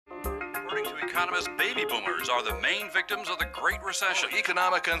According to economists, baby boomers are the main victims of the Great Recession.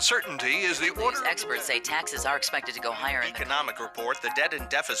 Economic uncertainty is the order. These experts say taxes are expected to go higher. Economic report, the debt and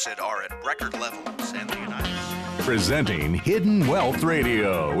deficit are at record levels, and the United States. Presenting Hidden Wealth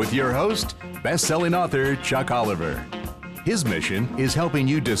Radio with your host, best-selling author Chuck Oliver. His mission is helping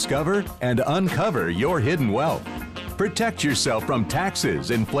you discover and uncover your hidden wealth. Protect yourself from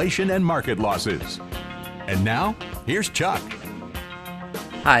taxes, inflation, and market losses. And now, here's Chuck.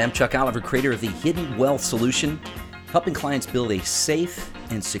 Hi, I'm Chuck Oliver, creator of the Hidden Wealth Solution, helping clients build a safe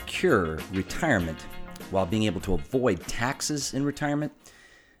and secure retirement while being able to avoid taxes in retirement,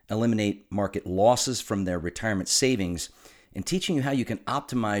 eliminate market losses from their retirement savings, and teaching you how you can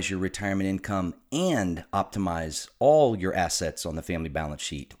optimize your retirement income and optimize all your assets on the family balance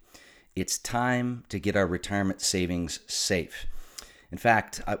sheet. It's time to get our retirement savings safe. In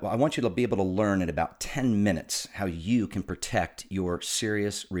fact, I want you to be able to learn in about 10 minutes how you can protect your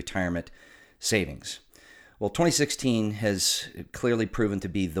serious retirement savings. Well, 2016 has clearly proven to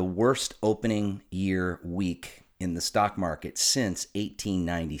be the worst opening year week in the stock market since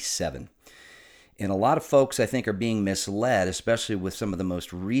 1897. And a lot of folks, I think, are being misled, especially with some of the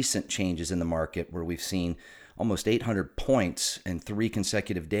most recent changes in the market where we've seen almost 800 points in 3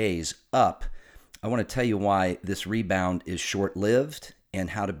 consecutive days up. I want to tell you why this rebound is short-lived and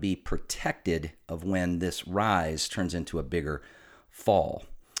how to be protected of when this rise turns into a bigger fall.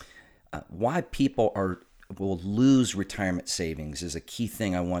 Why people will lose retirement savings is a key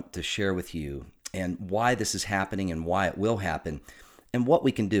thing I want to share with you, and why this is happening and why it will happen, and what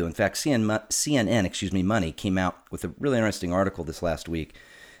we can do. In fact, CNN Money came out with a really interesting article this last week.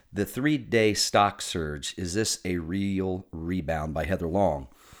 The 3-day stock surge, is this a real rebound, by Heather Long.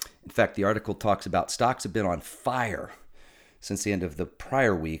 In fact, the article talks about stocks have been on fire since the end of the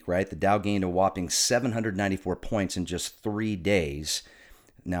prior week, right? The Dow gained a whopping 794 points in just 3 days.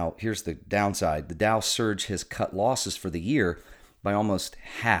 Now, here's the downside. The Dow surge has cut losses for the year by almost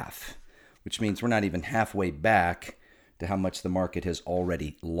half, which means we're not even halfway back to how much the market has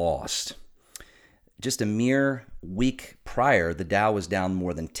already lost. Just a mere week prior, the Dow was down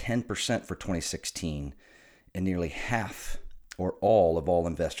more than 10% for 2016, and nearly half or all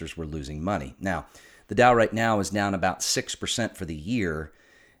investors were losing money. Now, the Dow right now is down about 6% for the year,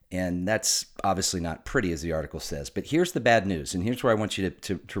 and that's obviously not pretty, as the article says. But here's the bad news, and here's where I want you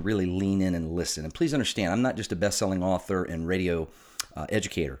to really lean in and listen. And please understand, I'm not just a best-selling author and radio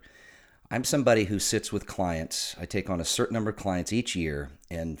educator. I'm somebody who sits with clients. I take on a certain number of clients each year.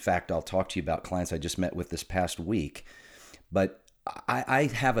 In fact, I'll talk to you about clients I just met with this past week. But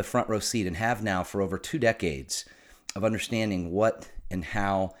I have a front row seat and have now for over 2 decades of understanding what and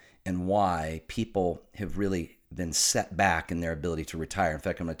how and why people have really been set back in their ability to retire. In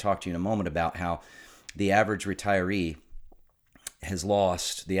fact, I'm going to talk to you in a moment about how the average retiree has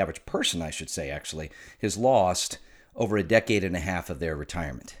lost, the average person, I should say, actually, has lost over a decade and a half of their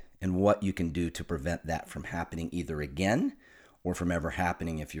retirement, and what you can do to prevent that from happening either again or from ever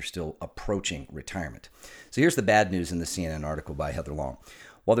happening if you're still approaching retirement. So here's the bad news in the CNN article by Heather Long.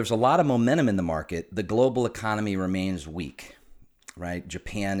 While there's a lot of momentum in the market, the global economy remains weak, right?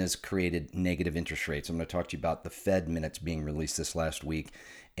 Japan has created negative interest rates. I'm going to talk to you about the Fed minutes being released this last week,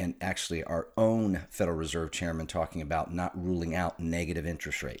 and actually our own Federal Reserve Chairman talking about not ruling out negative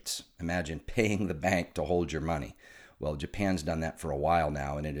interest rates. Imagine paying the bank to hold your money. Well, Japan's done that for a while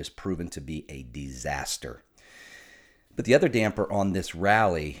now, and it has proven to be a disaster. But the other damper on this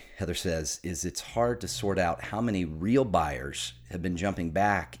rally, Heather says, is it's hard to sort out how many real buyers have been jumping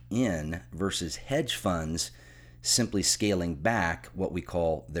back in versus hedge funds simply scaling back what we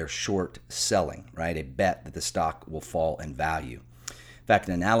call their short selling, right? A bet that the stock will fall in value. In fact,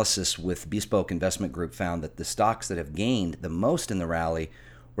 an analysis with Bespoke Investment Group found that the stocks that have gained the most in the rally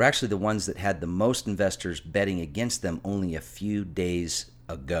were actually the ones that had the most investors betting against them only a few days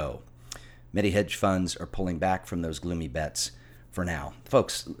ago. Many hedge funds are pulling back from those gloomy bets for now.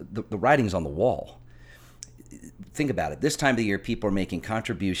 Folks, the writing's on the wall. Think about it. This time of the year, people are making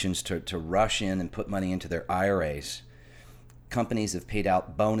contributions to rush in and put money into their IRAs. Companies have paid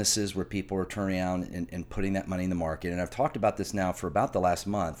out bonuses where people are turning around and putting that money in the market. And I've talked about this now for about the last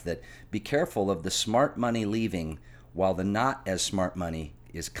month, that be careful of the smart money leaving while the not as smart money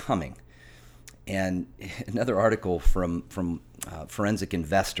is coming. And another article from Forensic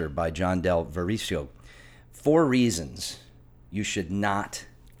Investor by John Del Vericio, 4 reasons you should not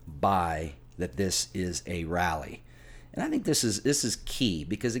buy that this is a rally. And I think this is key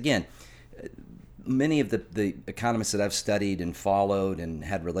because, again, many of the economists that I've studied and followed and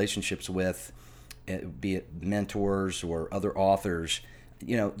had relationships with, be it mentors or other authors,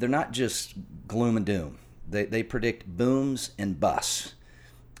 they're not just gloom and doom. They predict booms and busts.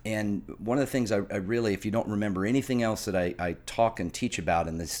 And one of the things I really, if you don't remember anything else that I talk and teach about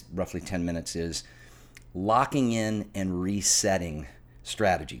in this roughly 10 minutes, is locking in and resetting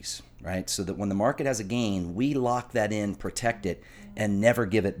strategies, right? So that when the market has a gain, we lock that in, protect it, and never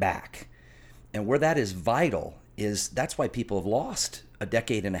give it back. And where that is vital is that's why people have lost a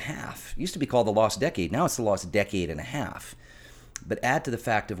decade and a half. It used to be called the lost decade. Now it's the lost decade and a half. But add to the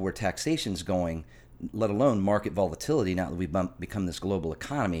fact of where taxation's going, let alone market volatility, now that we've become this global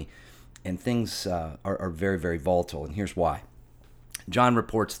economy, and things are very, very volatile. And here's why. John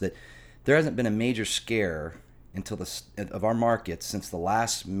reports that there hasn't been a major scare of our markets since the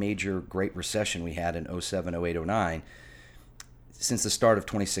last major Great Recession we had in 07, 08, 09, since the start of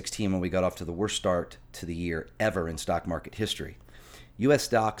 2016 when we got off to the worst start to the year ever in stock market history. U.S.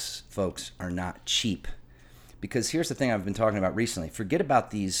 stocks, folks, are not cheap. Because here's the thing I've been talking about recently. Forget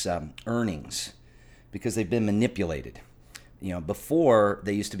about these earnings because they've been manipulated. Before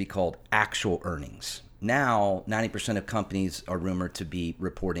they used to be called actual earnings. Now, 90% of companies are rumored to be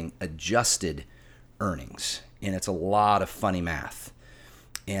reporting adjusted earnings. And it's a lot of funny math.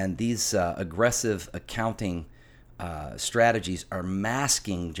 And these aggressive accounting strategies are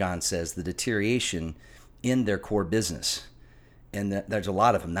masking, John says, the deterioration in their core business. And there's a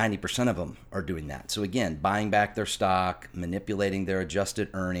lot of them, 90% of them are doing that. So again, buying back their stock, manipulating their adjusted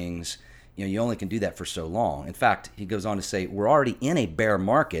earnings. You only can do that for so long. In fact, he goes on to say, we're already in a bear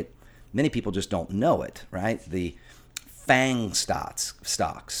market. Many people just don't know it, right? The FANG stocks,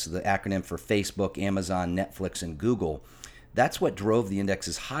 the acronym for Facebook, Amazon, Netflix, and Google, that's what drove the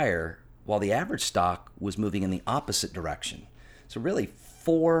indexes higher while the average stock was moving in the opposite direction. So really,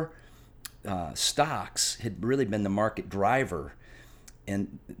 4 stocks had really been the market driver.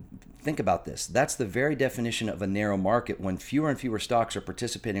 And think about this. That's the very definition of a narrow market when fewer and fewer stocks are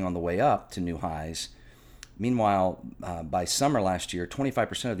participating on the way up to new highs. Meanwhile, by summer last year,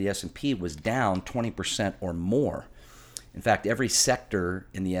 25% of the S&P was down 20% or more. In fact, every sector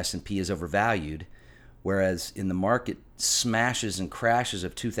in the S&P is overvalued, whereas in the market smashes and crashes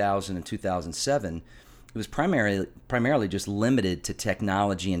of 2000 and 2007, it was primarily just limited to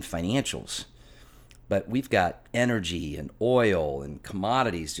technology and financials. But we've got energy and oil and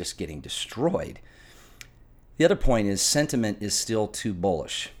commodities just getting destroyed. The other point is sentiment is still too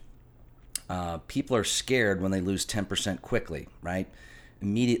bullish. People are scared when they lose 10% quickly, right?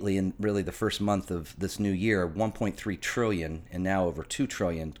 Immediately in really the first month of this new year, 1.3 trillion and now over 2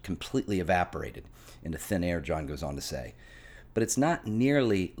 trillion completely evaporated into thin air, John goes on to say. But it's not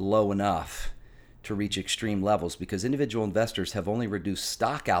nearly low enough to reach extreme levels because individual investors have only reduced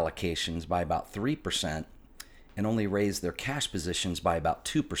stock allocations by about 3% and only raised their cash positions by about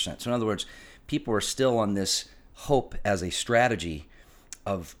 2%. So in other words, people are still on this hope as a strategy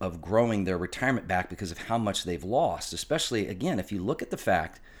of growing their retirement back because of how much they've lost, especially, again, if you look at the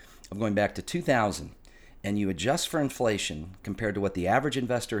fact of going back to 2000 and you adjust for inflation compared to what the average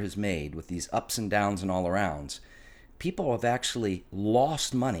investor has made with these ups and downs and all arounds, people have actually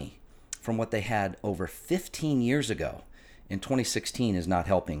lost money from what they had over 15 years ago. And 2016 is not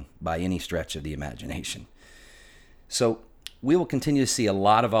helping by any stretch of the imagination. So we will continue to see a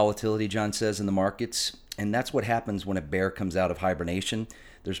lot of volatility, John says, in the markets. And that's what happens when a bear comes out of hibernation.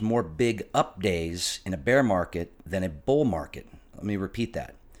 There's more big up days in a bear market than a bull market. Let me repeat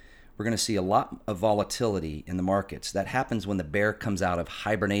that. We're going to see a lot of volatility in the markets. That happens when the bear comes out of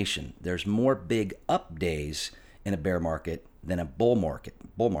hibernation. There's more big up days in a bear market than a bull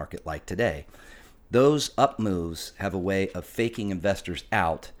market like today. Those up moves have a way of faking investors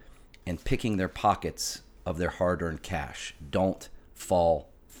out and picking their pockets of their hard-earned cash. Don't fall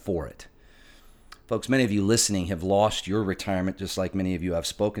for it. Folks, many of you listening have lost your retirement just like many of you I've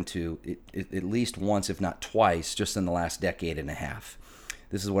spoken to at least once, if not twice, just in the last decade and a half.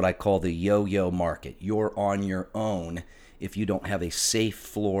 This is what I call the yo-yo market. You're on your own if you don't have a safe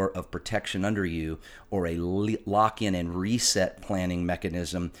floor of protection under you or a lock-in and reset planning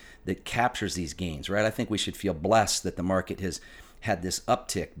mechanism that captures these gains, right? I think we should feel blessed that the market has had this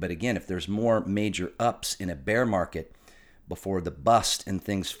uptick. But again, if there's more major ups in a bear market before the bust and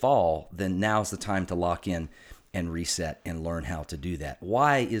things fall, then now's the time to lock in and reset and learn how to do that.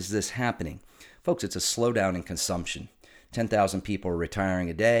 Why is this happening? Folks, it's a slowdown in consumption. 10,000 people are retiring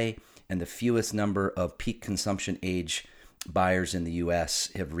a day, and the fewest number of peak consumption age buyers in the U.S.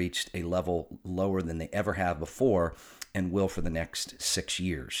 have reached a level lower than they ever have before and will for the next 6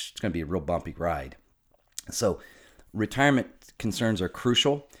 years. It's going to be a real bumpy ride. So retirement concerns are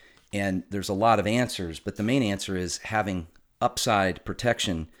crucial, and there's a lot of answers, but the main answer is having upside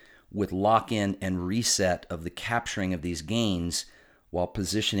protection with lock-in and reset of the capturing of these gains while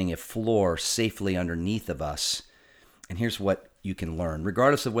positioning a floor safely underneath of us. And here's what you can learn.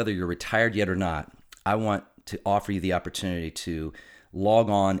 Regardless of whether you're retired yet or not, I want to offer you the opportunity to log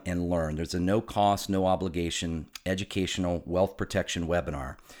on and learn. There's a no cost, no obligation educational wealth protection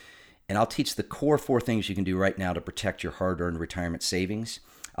webinar. And I'll teach the core 4 things you can do right now to protect your hard-earned retirement savings.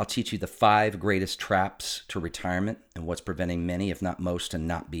 I'll teach you the 5 greatest traps to retirement and what's preventing many, if not most, to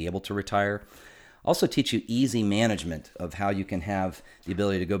not be able to retire. I'll also teach you easy management of how you can have the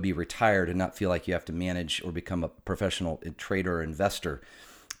ability to go be retired and not feel like you have to manage or become a professional trader or investor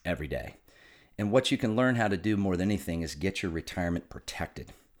every day. And what you can learn how to do more than anything is get your retirement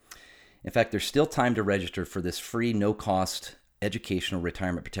protected. In fact, there's still time to register for this free, no-cost educational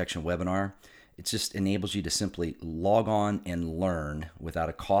retirement protection webinar. It just enables you to simply log on and learn without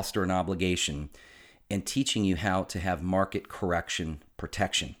a cost or an obligation, and teaching you how to have market correction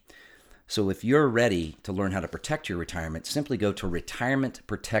protection. So if you're ready to learn how to protect your retirement, simply go to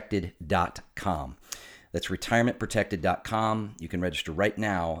retirementprotected.com. That's retirementprotected.com. You can register right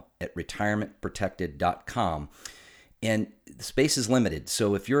now at retirementprotected.com. And the space is limited.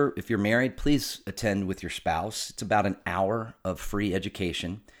 So if you're married, please attend with your spouse. It's about an hour of free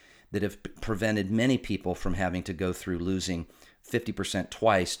education that have prevented many people from having to go through losing 50%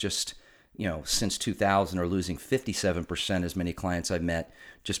 twice just since 2000, or losing 57%, as many clients I've met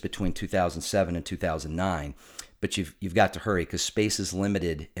just between 2007 and 2009. But you've got to hurry because space is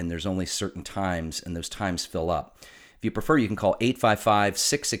limited and there's only certain times, and those times fill up. If you prefer, you can call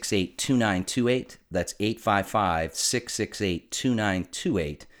 855-668-2928. That's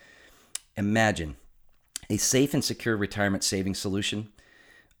 855-668-2928. Imagine a safe and secure retirement savings solution,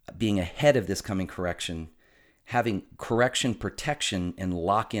 being ahead of this coming correction, having correction protection and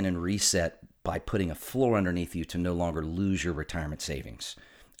lock in and reset by putting a floor underneath you to no longer lose your retirement savings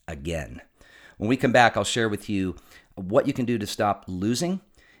again. When we come back, I'll share with you what you can do to stop losing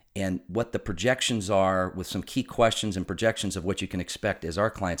and what the projections are, with some key questions and projections of what you can expect, as our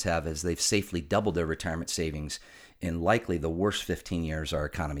clients have, as they've safely doubled their retirement savings in likely the worst 15 years our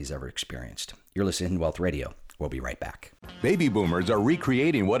economy's ever experienced. You're listening to Wealth Radio. We'll be right back. Baby boomers are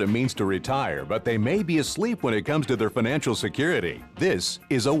recreating what it means to retire, but they may be asleep when it comes to their financial security. This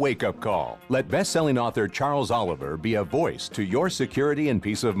is a wake-up call. Let best-selling author Charles Oliver be a voice to your security and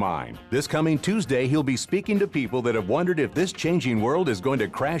peace of mind. This coming Tuesday, he'll be speaking to people that have wondered if this changing world is going to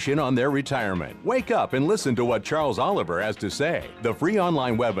crash in on their retirement. Wake up and listen to what Charles Oliver has to say. The free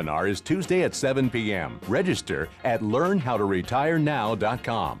online webinar is Tuesday at 7 p.m. Register at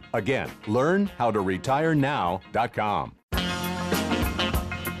learnhowtoretirenow.com. Again, learnhowtoretirenow.com.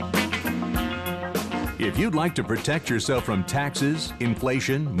 If you'd like to protect yourself from taxes,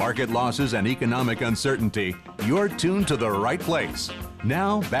 inflation, market losses, and economic uncertainty, you're tuned to the right place.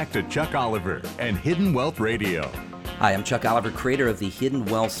 Now, back to Chuck Oliver and Hidden Wealth Radio. Hi, I'm Chuck Oliver, creator of the Hidden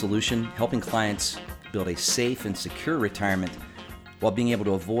Wealth Solution, helping clients build a safe and secure retirement while being able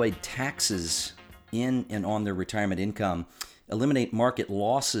to avoid taxes in and on their retirement income, eliminate market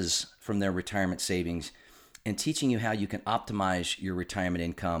losses from their retirement savings, and teaching you how you can optimize your retirement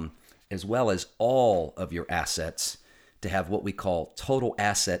income as well as all of your assets to have what we call total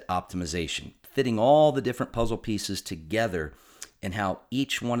asset optimization, fitting all the different puzzle pieces together and how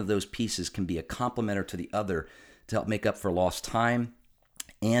each one of those pieces can be a complementer to the other to help make up for lost time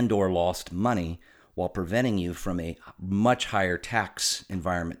and or lost money while preventing you from a much higher tax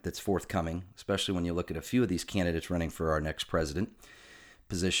environment that's forthcoming, especially when you look at a few of these candidates running for our next president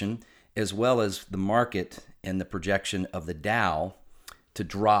position, as well as the market and the projection of the Dow to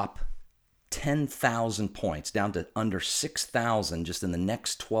drop 10,000 points down to under 6,000 just in the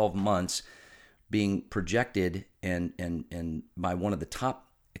next 12 months, being projected and by one of the top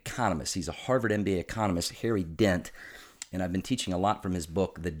economists. He's a Harvard MBA economist, Harry Dent, and I've been teaching a lot from his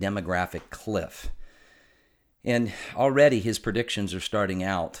book, The Demographic Cliff. And already his predictions are starting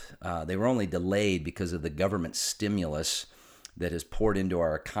out. They were only delayed because of the government stimulus that has poured into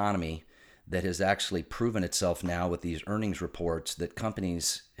our economy, that has actually proven itself now with these earnings reports that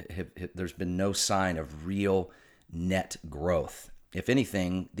companies there's been no sign of real net growth. If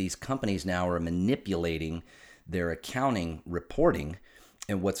anything, these companies now are manipulating their accounting reporting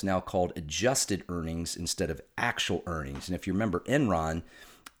and what's now called adjusted earnings instead of actual earnings. And if you remember Enron,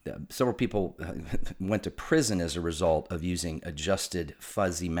 several people went to prison as a result of using adjusted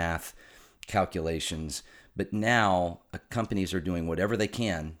fuzzy math calculations. But now companies are doing whatever they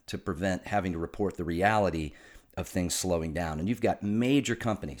can to prevent having to report the reality of things slowing down. And you've got major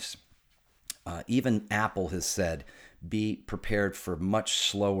companies, even Apple has said, be prepared for much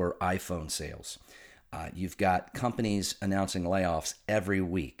slower iPhone sales. You've got companies announcing layoffs every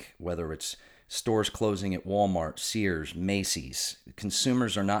week, whether it's stores closing at Walmart, Sears, Macy's.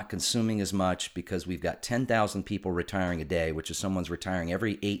 Consumers are not consuming as much because we've got 10,000 people retiring a day, which is someone's retiring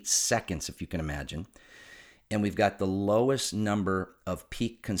every 8 seconds, if you can imagine. And we've got the lowest number of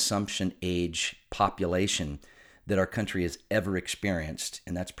peak consumption age population that our country has ever experienced.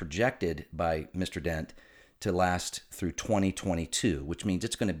 And that's projected by Mr. Dent to last through 2022, which means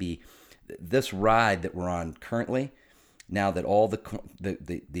it's going to be this ride that we're on currently. Now that all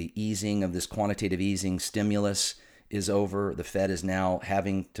the easing of this quantitative easing stimulus is over, the Fed is now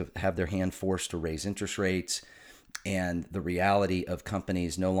having to have their hand forced to raise interest rates, and the reality of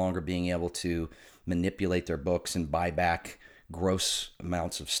companies no longer being able to manipulate their books and buy back gross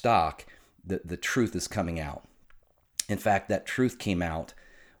amounts of stock, the truth is coming out. In fact, that truth came out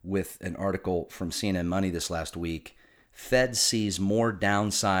with an article from CNN Money this last week. Fed sees more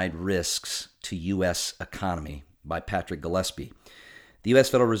downside risks to U.S. economy, by Patrick Gillespie. The U.S.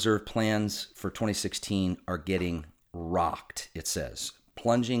 Federal Reserve plans for 2016 are getting rocked, it says.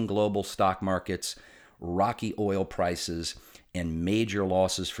 Plunging global stock markets, rocky oil prices, and major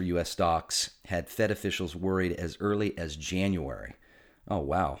losses for U.S. stocks had Fed officials worried as early as January. Oh,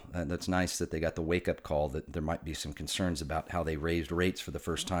 wow. That's nice that they got the wake-up call that there might be some concerns about how they raised rates for the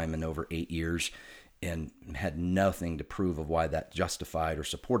first time in over 8 years and had nothing to prove of why that justified or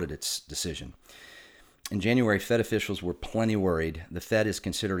supported its decision. In January, Fed officials were plenty worried. The Fed is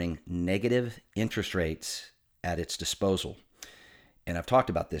considering negative interest rates at its disposal. And I've talked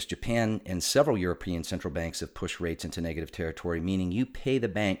about this. Japan and several European central banks have pushed rates into negative territory, meaning you pay the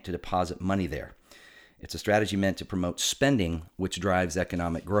bank to deposit money there. It's a strategy meant to promote spending, which drives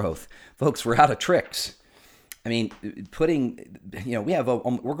economic growth. Folks, we're out of tricks. I mean, we're going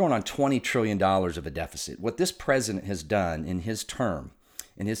on $20 trillion of a deficit. What this president has done in his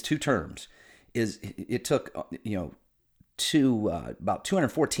 2 terms, is it took about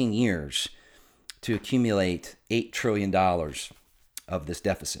 214 years to accumulate $8 trillion of this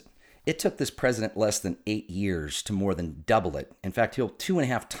deficit. It took this president less than 8 years to more than double it. In fact, he'll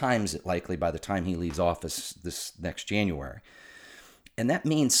 2.5 times it likely by the time he leaves office this next January. And that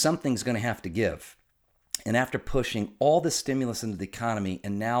means something's going to have to give. And after pushing all the stimulus into the economy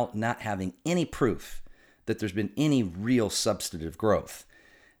and now not having any proof that there's been any real substantive growth,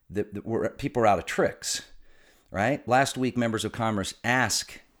 people are out of tricks, right? Last week, members of Congress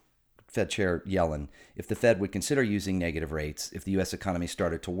asked Fed Chair Yellen if the Fed would consider using negative rates if the U.S. economy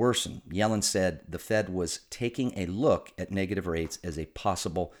started to worsen. Yellen said the Fed was taking a look at negative rates as a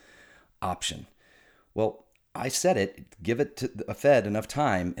possible option. Well, I said it, give it to the Fed enough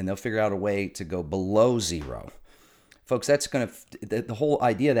time and they'll figure out a way to go below zero. Folks, the whole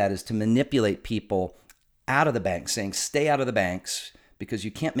idea of that is to manipulate people out of the banks, saying stay out of the banks, because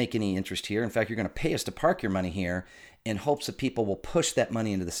you can't make any interest here. In fact, you're going to pay us to park your money here in hopes that people will push that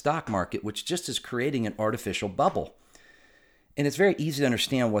money into the stock market, which just is creating an artificial bubble. And it's very easy to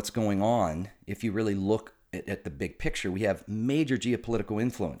understand what's going on if you really look at the big picture. We have major geopolitical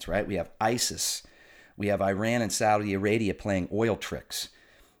influence, right? We have ISIS. We have Iran and Saudi Arabia playing oil tricks.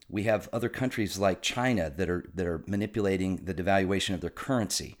 We have other countries like China that are manipulating the devaluation of their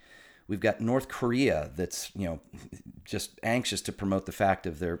currency. We've got North Korea that's, just anxious to promote the fact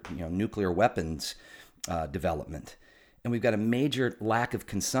of their, nuclear weapons development. And we've got a major lack of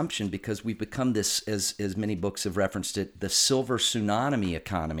consumption because we've become this, as many books have referenced it, the silver tsunami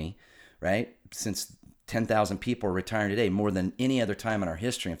economy, right? Since 10,000 people are retiring today, more than any other time in our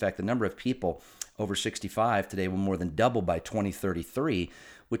history. In fact, the number of people over 65 today will more than double by 2033,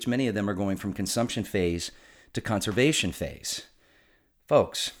 which many of them are going from consumption phase to conservation phase.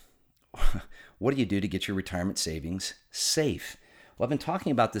 Folks, what do you do to get your retirement savings safe? Well, I've been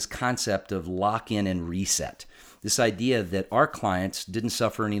talking about this concept of lock-in and reset. This idea that our clients didn't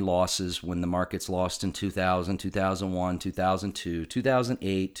suffer any losses when the markets lost in 2000, 2001, 2002,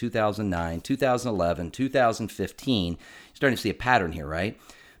 2008, 2009, 2011, 2015. You're starting to see a pattern here, right?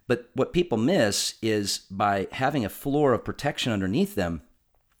 But what people miss is by having a floor of protection underneath them,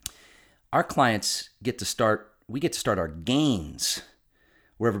 our clients get to start our gains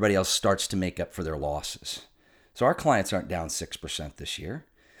where everybody else starts to make up for their losses. So our clients aren't down 6% this year.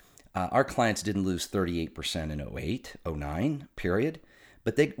 Our clients didn't lose 38% in 08, 09, period.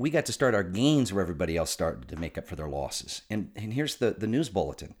 But we got to start our gains where everybody else started to make up for their losses. And here's the news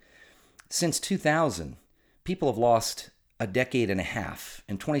bulletin. Since 2000, people have lost a decade and a half.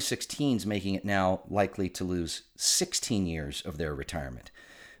 And 2016 is making it now likely to lose 16 years of their retirement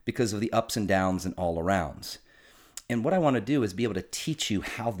because of the ups and downs and all-arounds. And what I want to do is be able to teach you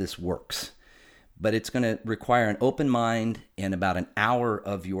how this works. But it's going to require an open mind and about an hour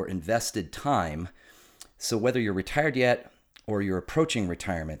of your invested time. So whether you're retired yet or you're approaching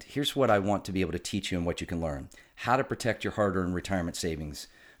retirement, here's what I want to be able to teach you and what you can learn. How to protect your hard-earned retirement savings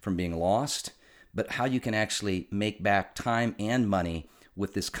from being lost, but how you can actually make back time and money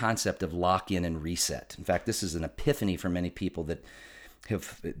with this concept of lock-in and reset. In fact, this is an epiphany for many people that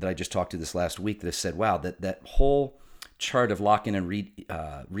I just talked to this last week that have said, wow, that whole chart of lock-in and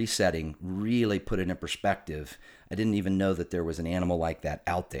resetting really put it in perspective. I didn't even know that there was an animal like that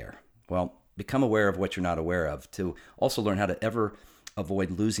out there. Well, become aware of what you're not aware of, to also learn how to ever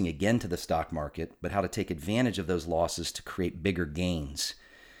avoid losing again to the stock market, but how to take advantage of those losses to create bigger gains,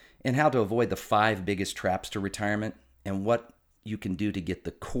 and how to avoid the 5 biggest traps to retirement, and what you can do to get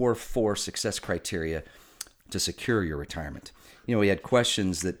the core 4 success criteria to secure your retirement. You know, we had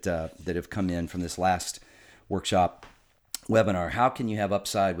questions that have come in from this last workshop webinar. How can you have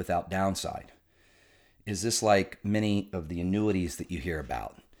upside without downside? Is this like many of the annuities that you hear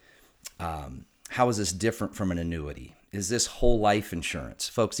about? How is this different from an annuity? Is this whole life insurance?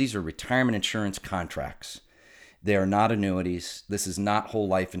 Folks, these are retirement insurance contracts. They are not annuities. This is not whole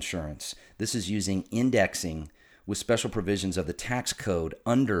life insurance. This is using indexing with special provisions of the tax code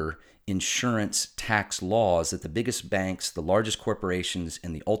under insurance tax laws that the biggest banks, the largest corporations,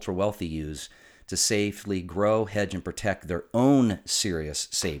 and the ultra wealthy use to safely grow, hedge, and protect their own serious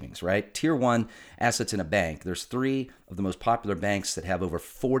savings, right? Tier 1 assets in a bank. There's 3 of the most popular banks that have over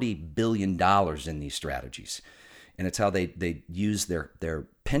 $40 billion in these strategies. And it's how they use their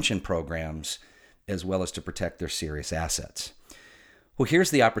pension programs as well as to protect their serious assets. Well,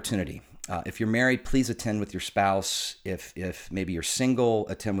 here's the opportunity. If you're married, please attend with your spouse. If maybe you're single,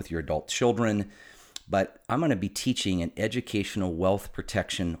 attend with your adult children. But I'm going to be teaching an educational wealth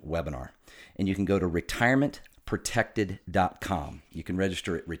protection webinar. And you can go to retirementprotected.com. You can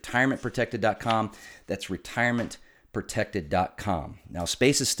register at retirementprotected.com. That's retirementprotected.com. Now,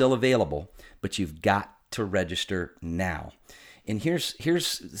 space is still available, but you've got to register now. And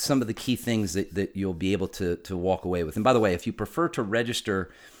here's some of the key things that you'll be able to walk away with. And by the way, if you prefer to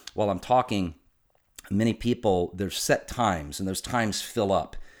register while I'm talking, many people, there's set times, and those times fill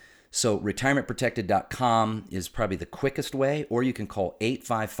up. So retirementprotected.com is probably the quickest way, or you can call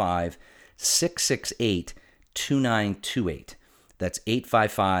 855-668-2928. That's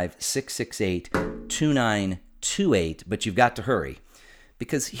 855-668-2928, but you've got to hurry.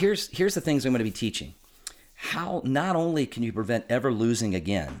 Because here's the things I'm going to be teaching. How not only can you prevent ever losing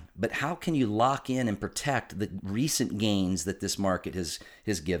again, but how can you lock in and protect the recent gains that this market has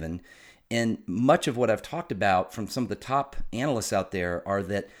given? And much of what I've talked about from some of the top analysts out there are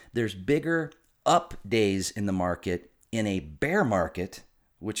that there's bigger up days in the market in a bear market,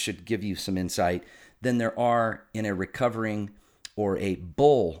 which should give you some insight, than there are in a recovering or a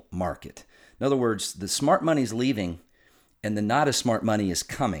bull market. In other words, the smart money's leaving and the not as smart money is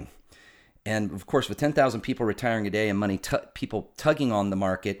coming. And of course, with 10,000 people retiring a day and people tugging on the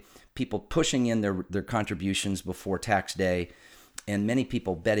market, people pushing in their contributions before tax day, and more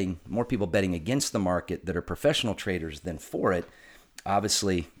people betting against the market that are professional traders than for it,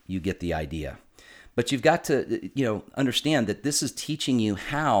 obviously you get the idea. But you've got to, understand that this is teaching you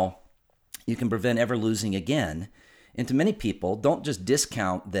how you can prevent ever losing again. And to many people, don't just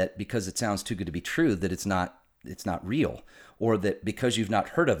discount that because it sounds too good to be true that it's not real, or that because you've not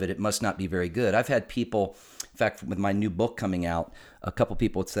heard of it, it must not be very good. I've had people, in fact, with my new book coming out, a couple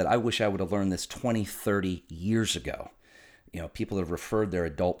people said, I wish I would have learned this 20, 30 years ago. People have referred their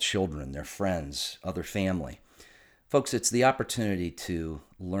adult children, their friends, other family. Folks, it's the opportunity to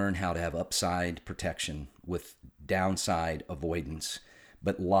learn how to have upside protection with downside avoidance,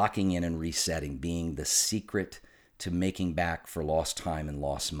 but locking in and resetting being the secret to making back for lost time and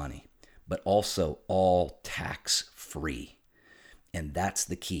lost money, but also all tax-free. And that's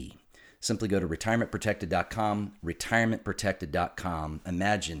the key. Simply go to retirementprotected.com, retirementprotected.com.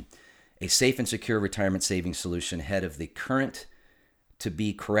 Imagine a safe and secure retirement savings solution ahead of the current to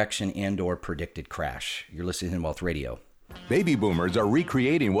be correction and or predicted crash. You're listening to Wealth Radio. Baby boomers are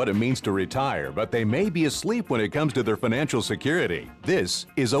recreating what it means to retire, but they may be asleep when it comes to their financial security. This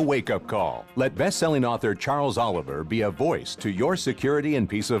is a wake-up call. Let best-selling author Charles Oliver be a voice to your security and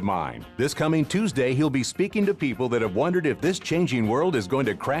peace of mind. This coming Tuesday, he'll be speaking to people that have wondered if this changing world is going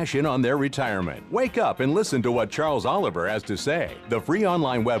to crash in on their retirement. Wake up and listen to what Charles Oliver has to say. The free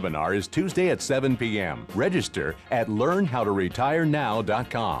online webinar is Tuesday at 7 p.m. Register at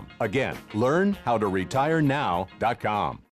learnhowtoretirenow.com. Again, learnhowtoretirenow.com.